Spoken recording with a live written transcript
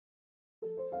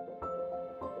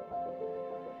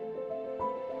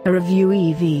Aurovue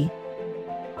EV.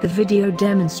 The video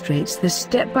demonstrates the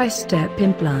step-by-step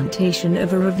implantation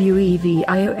of Aurovue EV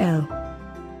IOL.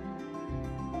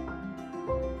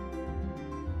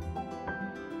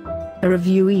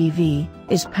 Aurovue EV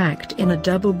is packed in a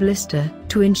double blister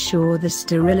to ensure the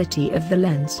sterility of the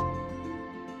lens.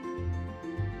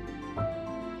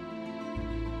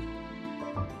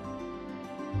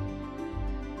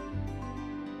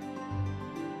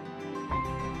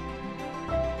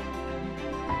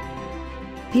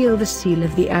 Peel the seal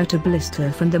of the outer blister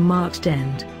from the marked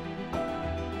end.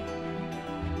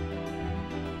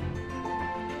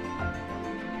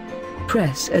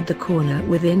 Press at the corner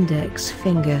with index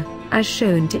finger, as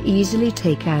shown, to easily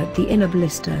take out the inner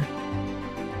blister.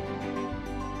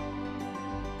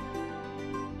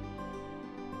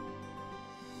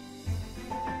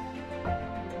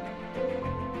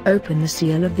 Open the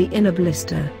seal of the inner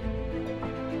blister.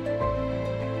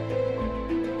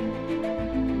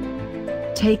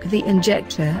 Take the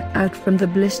injector out from the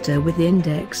blister with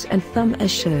index and thumb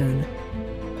as shown.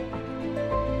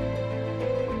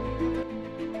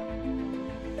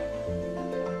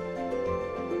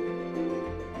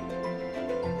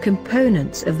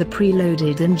 Components of the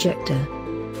preloaded injector: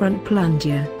 front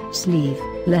plunger, sleeve,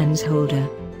 lens holder.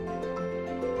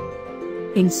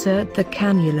 Insert the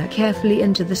cannula carefully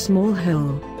into the small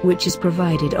hole, which is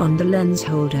provided on the lens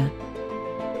holder.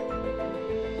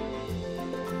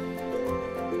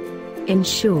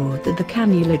 Ensure that the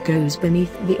cannula goes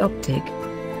beneath the optic.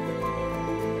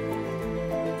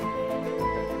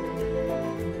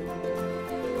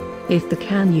 If the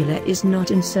cannula is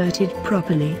not inserted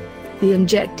properly, the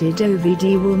injected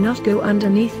OVD will not go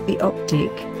underneath the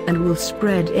optic, and will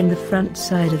spread in the front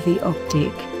side of the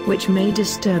optic, which may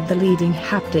disturb the leading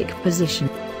haptic position.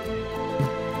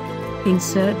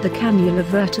 Insert the cannula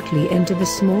vertically into the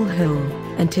small hole,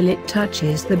 until it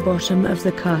touches the bottom of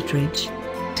the cartridge.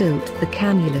 Tilt the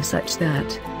cannula such that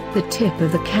the tip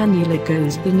of the cannula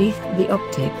goes beneath the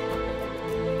optic.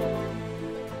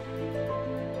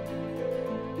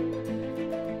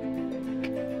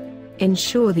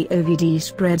 Ensure the OVD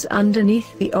spreads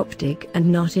underneath the optic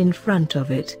and not in front of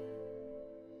it.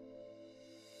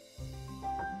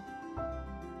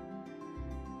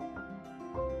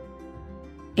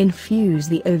 Infuse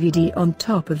the OVD on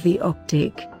top of the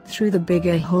optic, through the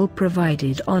bigger hole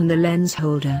provided on the lens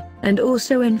holder, and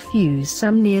also infuse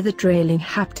some near the trailing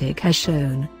haptic as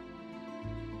shown.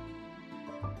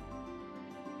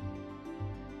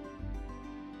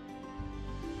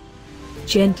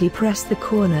 Gently press the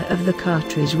corner of the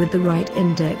cartridge with the right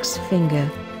index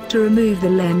finger, to remove the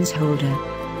lens holder.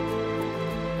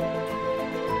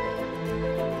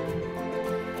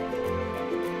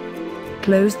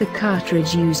 Close the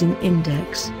cartridge using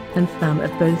index and thumb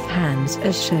of both hands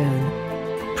as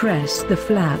shown. Press the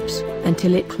flaps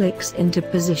until it clicks into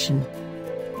position.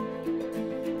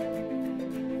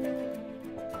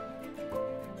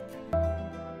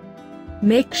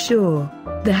 Make sure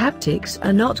the haptics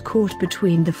are not caught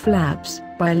between the flaps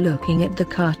by looking at the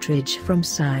cartridge from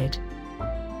side.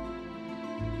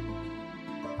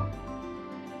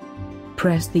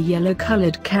 Press the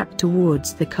yellow-colored cap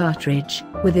towards the cartridge,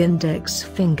 with index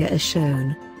finger as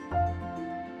shown.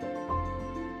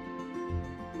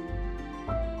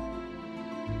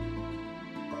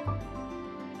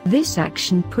 This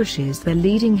action pushes the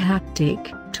leading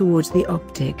haptic towards the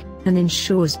optic, and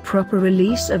ensures proper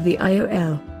release of the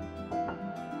IOL.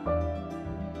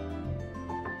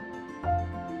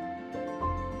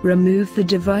 Remove the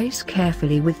device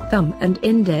carefully with thumb and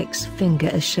index finger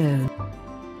as shown.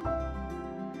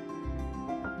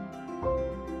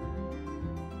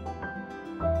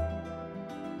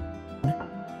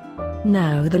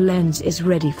 Now the lens is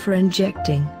ready for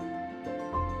injecting.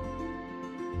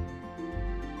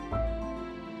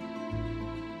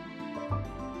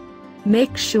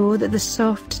 Make sure that the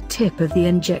soft tip of the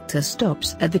injector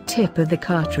stops at the tip of the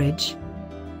cartridge.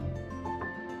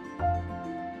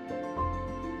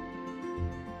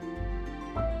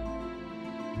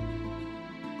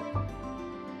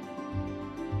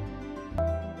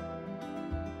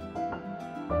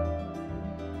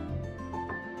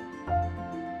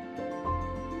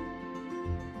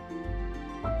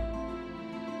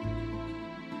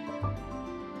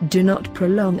 Do not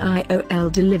prolong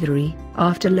IOL delivery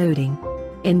after loading.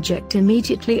 Inject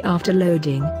immediately after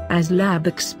loading, as lab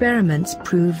experiments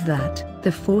prove that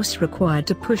the force required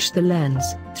to push the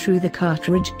lens through the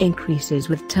cartridge increases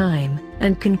with time,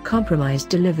 and can compromise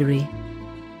delivery.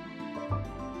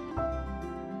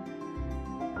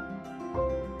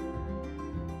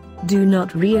 Do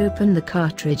not reopen the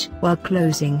cartridge while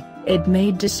closing, it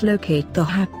may dislocate the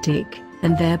haptic,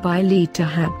 and thereby lead to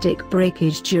haptic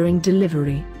breakage during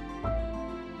delivery.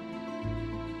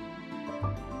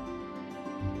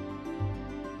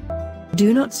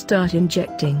 Do not start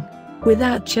injecting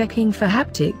without checking for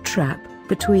haptic trap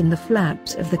between the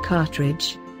flaps of the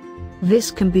cartridge.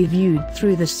 This can be viewed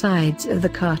through the sides of the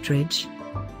cartridge.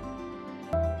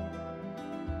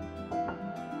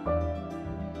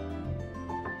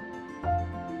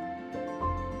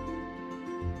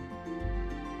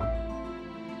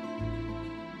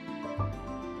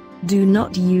 Do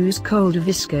not use cold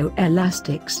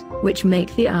viscoelastics, which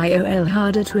make the IOL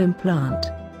harder to implant.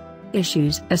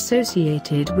 Issues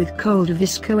associated with cold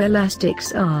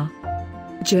viscoelastics are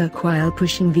jerk while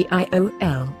pushing the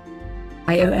IOL,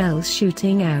 IOL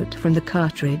shooting out from the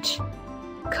cartridge,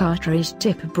 cartridge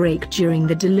tip break during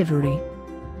the delivery,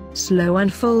 slow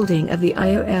unfolding of the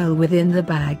IOL within the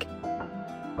bag.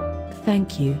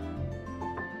 Thank you.